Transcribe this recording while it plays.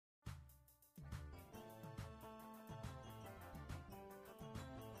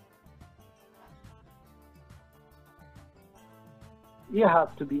you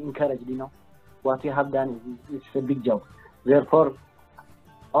have to be encouraged. What you have done is it's a big job. Therefore,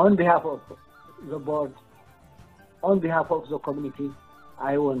 on behalf of the board, on behalf of the community,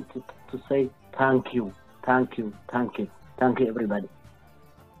 I want to say thank you, thank you, thank you, thank you, everybody.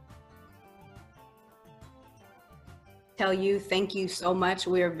 Tell you thank you so much.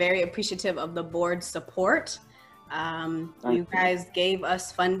 We are very appreciative of the board's support. You guys gave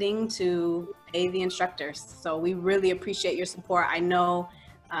us funding to pay the instructors, so we really appreciate your support. I know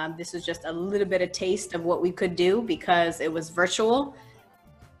this is just a little bit of taste of what we could do because it was virtual.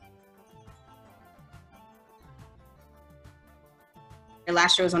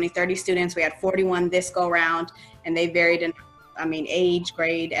 Last year was only 30 students. We had 41 this go round, and they varied in, age,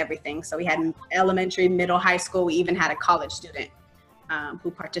 grade, everything. So we had elementary, middle, high school. We even had a college student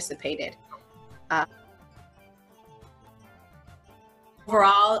who participated.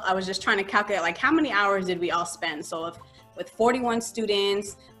 Overall, I was just trying to calculate like how many hours did we all spend. So if with 41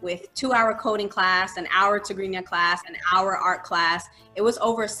 students, with 2-hour coding class, an hour Tigrinya class, an hour art class, it was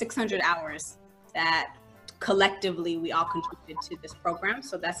over 600 hours that collectively we all contributed to this program.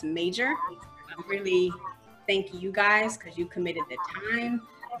 So that's major. I really thank you guys because you committed the time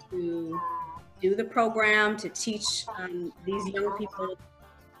to do the program, to teach these young people.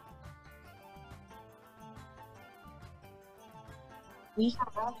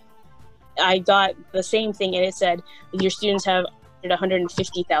 I got the same thing, and it said your students have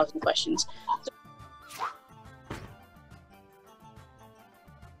 150,000 questions.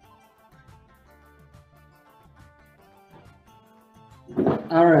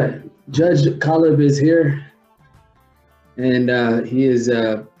 All right, Judge Kalib is here, and he is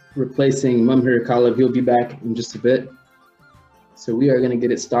replacing Mumhir Kalib. He'll be back in just a bit. So we are going to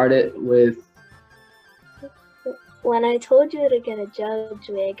get it started with. When I told you to get a judge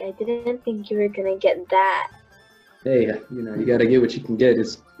wig, I didn't think you were going to get that. Hey, you got to get what you can get.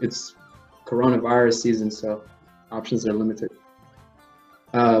 It's coronavirus season, so options are limited.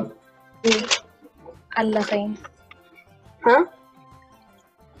 Huh?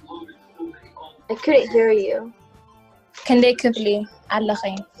 I couldn't hear you.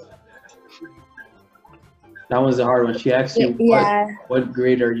 That was a hard one. She asked you, what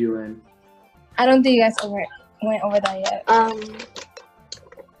grade are you in? I don't think you guys went over that yet.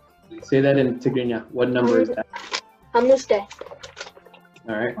 Say that in Tigrinya. What number is that? Hamuste.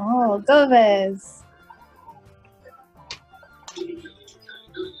 All right. Oh, Gomez.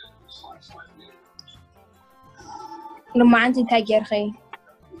 لما عندي تاجر خي.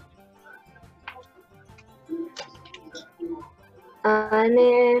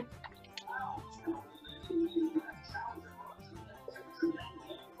 أنا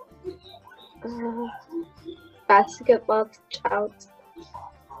basketball child.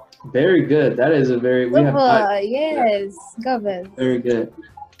 Very good. That is a very yes, Gomez. Very good.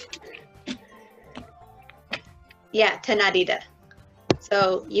 Yeah, Tanadida.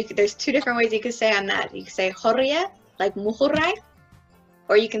 So there's two different ways you could say on that. You could say Horiya, like muhurai,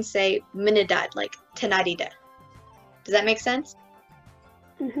 or you can say minidad, like Tanadida. Does that make sense?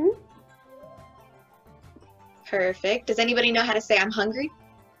 Mm-hmm. Perfect. Does anybody know how to say I'm hungry?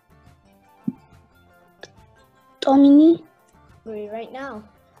 Domini. Right now.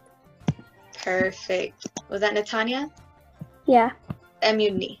 Perfect. Was that Natanya? Yeah.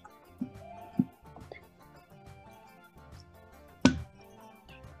 Emuni.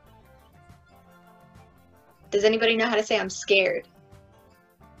 Does anybody know how to say I'm scared?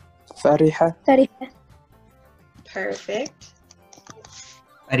 Fariha. Perfect.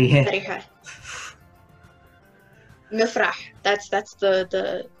 Fariha. Mifrah. That's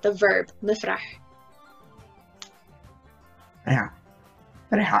the verb. Mifrah.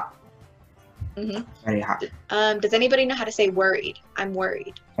 Fariha. Mm-hmm. Fariha. Does anybody know how to say worried? I'm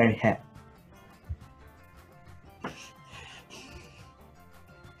worried. Fariha.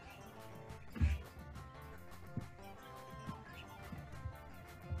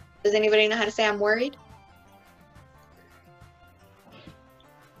 Does anybody know how to say I'm worried?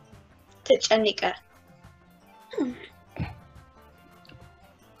 Tichanika.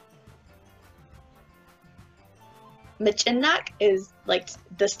 Michinak is like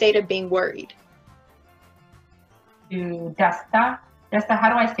the state of being worried. To Dasta. Dasta, how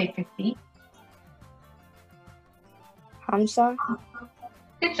do I say 50? Hamza.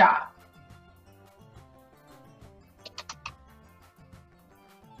 Good job.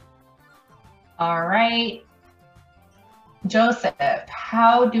 All right. Joseph,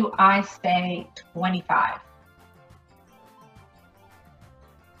 how do I say 25?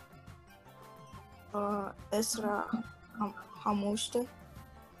 Isra Hamushta.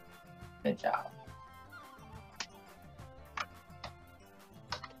 Good job.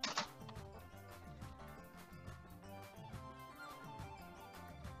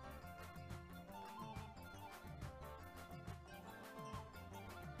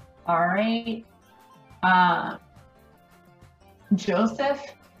 All right. Joseph,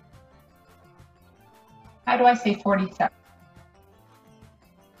 how do I say 47?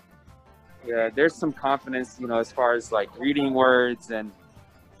 Yeah, there's some confidence, you know, as far as like reading words and,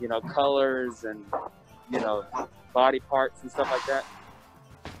 you know, colors and, you know, body parts and stuff like that.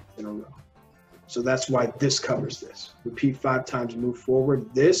 In a row. So that's why this covers this. Repeat 5 times, move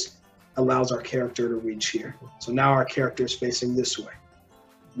forward. This allows our character to reach here. So now our character is facing this way.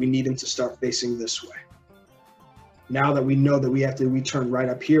 We need him to start facing this way. Now that we know that we turn right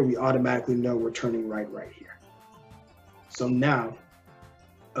up here, we automatically know we're turning right here. So now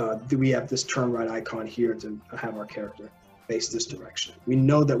we have this turn right icon here to have our character face this direction. We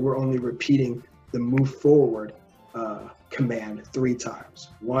know that we're only repeating the move forward command 3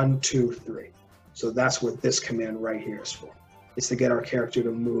 times. 1, 2, 3. So that's what this command right here is for. It's to get our character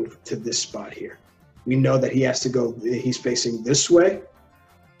to move to this spot here. We know that he has to go, he's facing this way.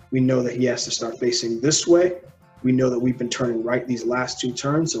 We know that he has to start facing this way. We know that we've been turning right these last 2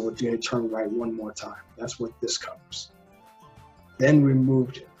 turns, so we're going to turn right 1 more time. That's what this covers. Then we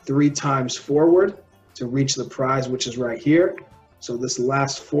moved 3 times forward to reach the prize, which is right here. So this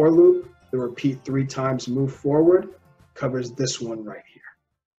last for loop, the repeat 3 times move forward, covers this one right here.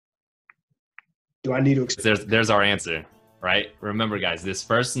 Do I need to explain? There's our answer, right? Remember, guys, this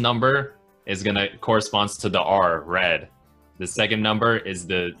first number is going to corresponds to the R, red. The second number is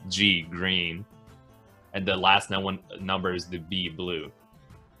the G, green. And the last number is the B, blue,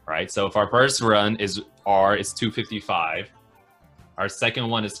 right? So if our first run is R is 255, our second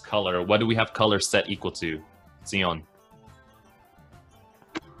one is color. What do we have color set equal to? Sion.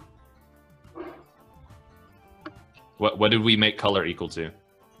 What did we make color equal to?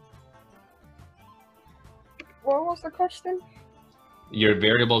 What was the question? Your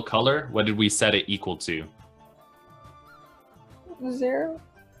variable color, what did we set it equal to? 0.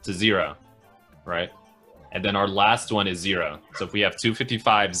 To 0, right? And then our last one is 0. So if we have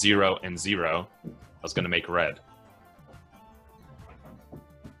 255, 0, and 0, that's going to make red.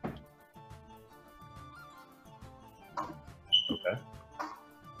 Okay.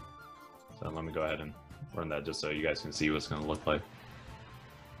 So let me go ahead and run that just so you guys can see what it's going to look like.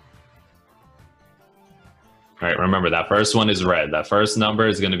 All right, remember that first one is red. That first number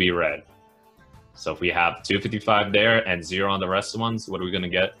is going to be red. So if we have 255 there and 0 on the rest of the ones, what are we going to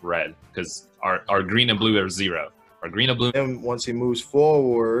get? Red, because our green and blue are 0. Our green and blue. And once he moves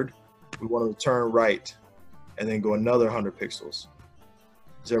forward, we want him to turn right and then go another 100 pixels.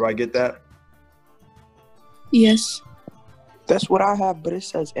 Does everybody get that? Yes. That's what I have, but it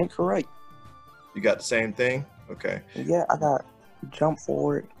says incorrect. You got the same thing? Okay. Yeah, I got jump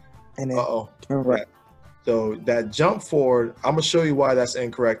forward and then turn right. So that jump forward, I'm going to show you why that's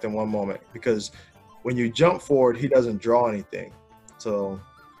incorrect in one moment. Because when you jump forward, he doesn't draw anything. So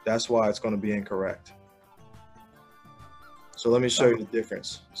that's why it's going to be incorrect. So let me show you the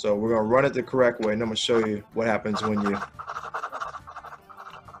difference. So we're going to run it the correct way, and I'm going to show you what happens when you...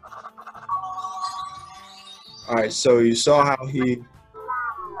 All right, so you saw how he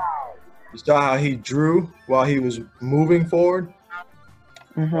drew while he was moving forward.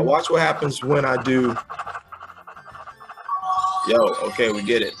 Mm-hmm. Now watch what happens when I do. Yo, okay, we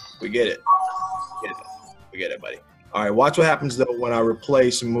get it. We get it. We get it, buddy. All right, watch what happens though when I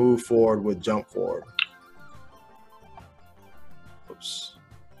replace move forward with jump forward. Oops.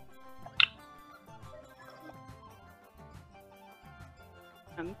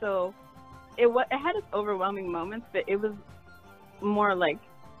 So it had its overwhelming moments, but it was more like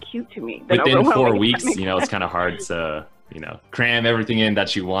cute to me than within 4 overwhelming, weeks, you know, it's kind of hard to, you know, cram everything in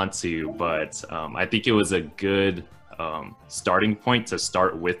that you want to, but I think it was a good starting point to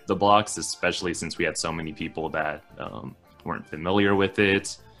start with the blocks, especially since we had so many people that weren't familiar with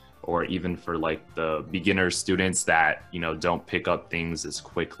it, or even for like the beginner students that, you know, don't pick up things as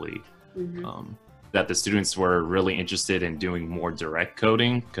quickly. Mm-hmm. That the students were really interested in doing more direct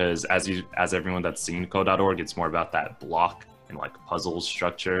coding, because as everyone that's seen code.org, it's more about that block and like puzzle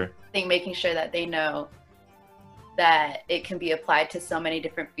structure. I think making sure that they know that it can be applied to so many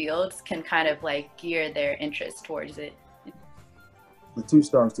different fields can kind of like gear their interest towards it. The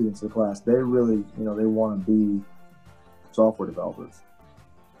 2-star students in the class, they really, you know, they want to be software developers.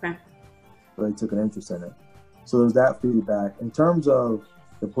 Okay. So they took an interest in it. So there's that feedback. In terms of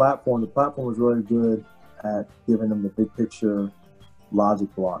the platform was really good at giving them the big picture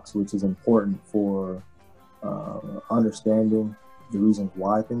logic blocks, which is important for understanding the reasons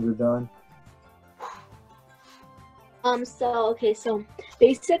why things are done. So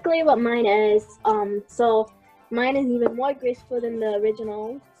basically what mine is, so mine is even more graceful than the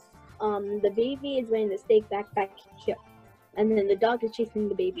original. The baby is wearing the steak backpack here. and then the dog is chasing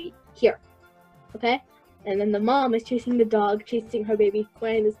the baby here. Okay? And then the mom is chasing the dog, chasing her baby,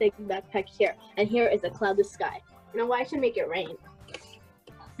 wearing the same backpack here. And here is a cloudless sky. Now I should make it rain.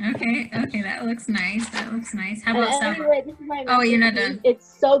 Okay, that looks nice. That looks nice. How about Summer? Anyway, this is my Oh, you're not masterpiece. done. It's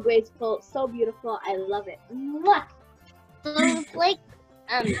so graceful, so beautiful. I love it. Mwah! So it's like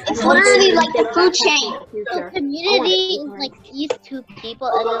It's literally like the food future. chain. So community is like these two people,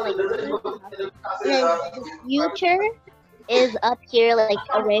 and then like and then the future is up here like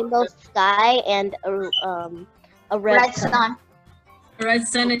a rainbow sky and a red sun. The red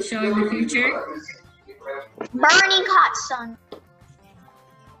sun is showing the future. Burning hot sun.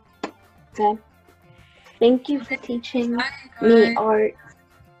 Okay. Thank you for teaching me art.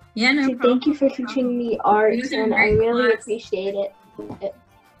 Yeah, no problem. Thank you for teaching me art, You did and I great really class. appreciate it.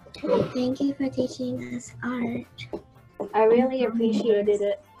 Thank you for teaching us art. I really appreciated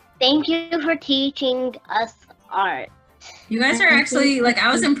it. Thank you for teaching us art. You guys are actually like,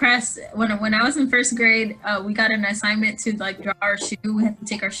 I was impressed when I was in first grade. We got an assignment to like draw our shoe. We had to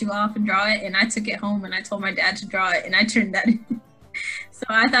take our shoe off and draw it, and I took it home and I told my dad to draw it, and I turned that in. So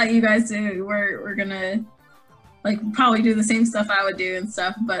I thought you guys were gonna like probably do the same stuff I would do and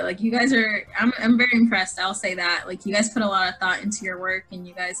stuff. But like you guys are, I'm very impressed. I'll say that. Like you guys put a lot of thought into your work, and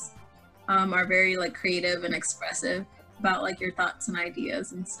you guys are very like creative and expressive about like your thoughts and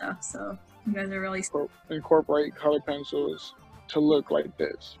ideas and stuff. So you guys are really incorporate color pencils to look like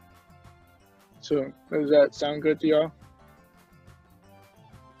this. So does that sound good to y'all?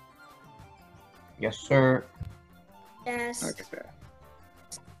 Yes, sir. Yes. Okay.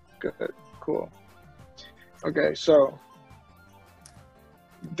 Good. Cool. Okay, so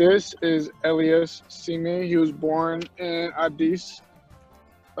this is Elias Sime. He was born in Addis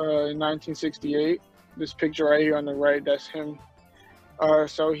in 1968. This picture right here on the right, that's him.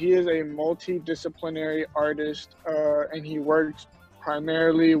 So he is a multidisciplinary artist, and he works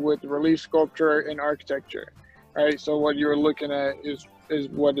primarily with relief sculpture and architecture. Right. So what you're looking at is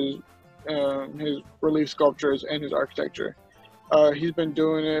what is his relief sculptures and his architecture. He's been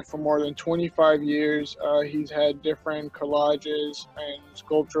doing it for more than 25 years. He's had different collages and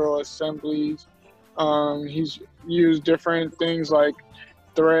sculptural assemblies. He's used different things like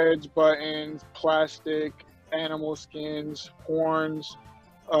threads, buttons, plastic, animal skins, horns,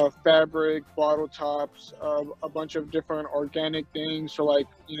 fabric, bottle tops, a bunch of different organic things. So like,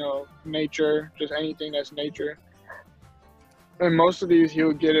 nature, just anything that's nature. And most of these he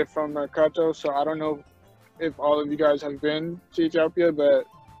would get it from Mercato. So I don't know if all of you guys have been to Ethiopia, but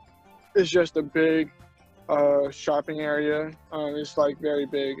it's just a big shopping area. It's like very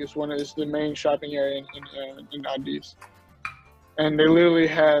big. It's the main shopping area in Addis. And they literally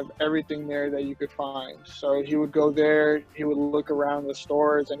have everything there that you could find. So he would go there, he would look around the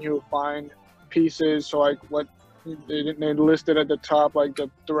stores, and he would find pieces. So like what they listed at the top, like the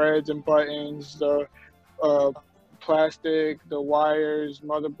threads and buttons, the plastic, the wires,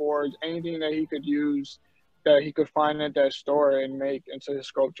 motherboards, anything that he could use that he could find at that store and make into his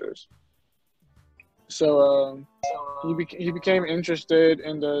sculptures. So he became interested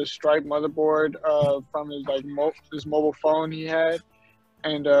in the Stripe motherboard from his his mobile phone he had,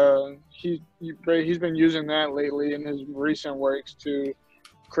 and he's been using that lately in his recent works to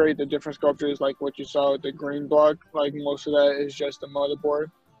create the different sculptures, like what you saw with the green block. Like most of that is just the motherboard.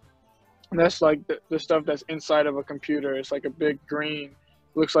 And that's like the stuff that's inside of a computer. It's like a big green,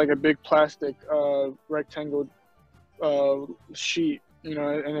 looks like a big plastic rectangle sheet,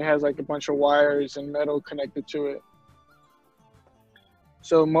 and it has like a bunch of wires and metal connected to it.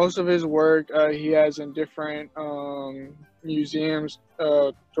 So most of his work he has in different museums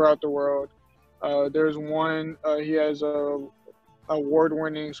throughout the world. There's one, he has a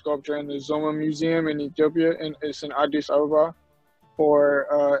award-winning sculpture in the Zoma Museum in Ethiopia, and it's in Addis Ababa for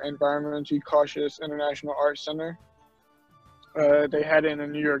Environmentally Cautious International Art Center. They had it in the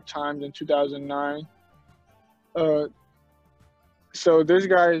New York Times in 2009. So this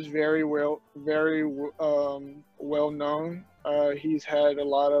guy is very well known. He's had a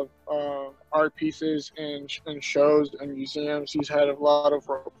lot of art pieces in shows and museums. He's had a lot of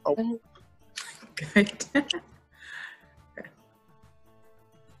Good.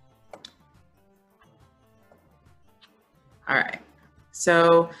 All right.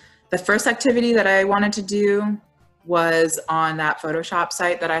 So the first activity that I wanted to do was on that Photoshop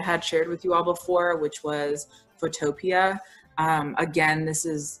site that I had shared with you all before, which was Photopia. Again, this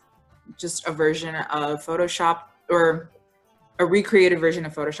is just a version of Photoshop, or a recreated version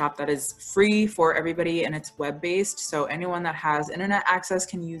of Photoshop that is free for everybody, and it's web-based. So anyone that has internet access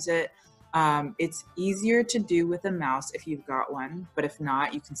can use it. It's easier to do with a mouse if you've got one, but if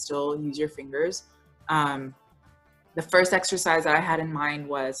not, you can still use your fingers. the first exercise that I had in mind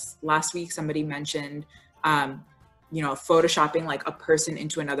was last week somebody mentioned, photoshopping like a person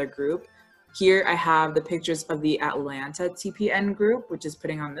into another group. Here I have the pictures of the Atlanta TPN group, which is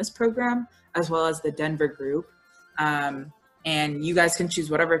putting on this program, as well as the Denver group. And you guys can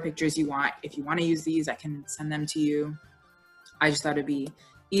choose whatever pictures you want. If you want to use these, I can send them to you. I just thought it'd be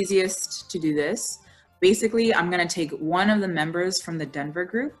easiest to do this. Basically, I'm going to take one of the members from the Denver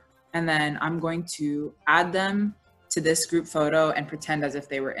group, and then I'm going to add them to this group photo and pretend as if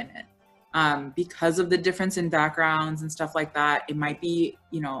they were in it. Because of the difference in backgrounds and stuff like that, it might be,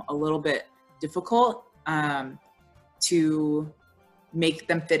 a little bit difficult to make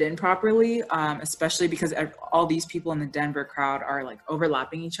them fit in properly, especially because all these people in the Denver crowd are like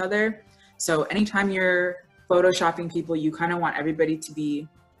overlapping each other. So anytime you're photoshopping people, you kind of want everybody to be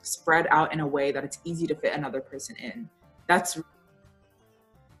spread out in a way that it's easy to fit another person in.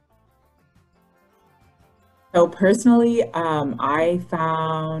 So personally, I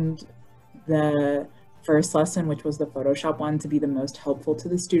found the first lesson, which was the Photoshop one, to be the most helpful to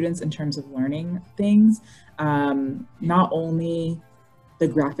the students in terms of learning things. Not only the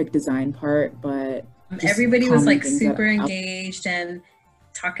graphic design part, but everybody was like super engaged and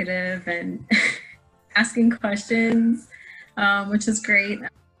talkative and asking questions, which is great.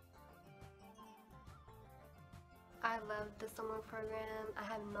 I loved the summer program. I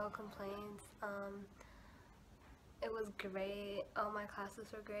had no complaints. It was great. All my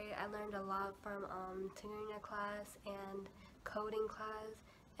classes were great. I learned a lot from Tigrinya class and coding class,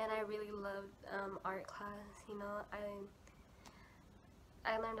 and I really loved art class.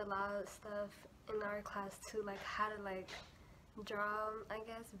 I learned a lot of stuff in art class too, like how to draw, I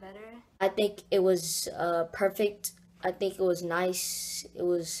guess, better. I think it was perfect. I think it was nice. It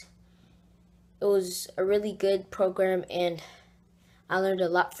was a really good program, and I learned a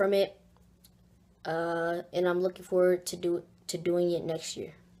lot from it. And I'm looking forward to doing it next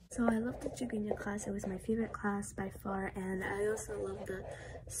year. So I love the Tigrinya class. It was my favorite class by far, and I also love the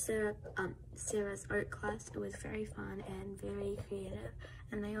Sarah's art class. It was very fun and very creative,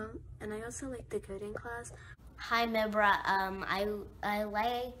 and I also like the coding class. Hi, Mebra. I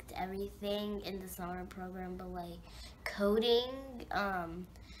liked everything in the summer program, but coding, I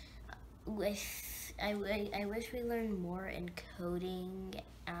wish we learned more in coding.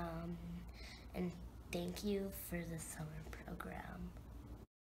 And thank you for the summer program.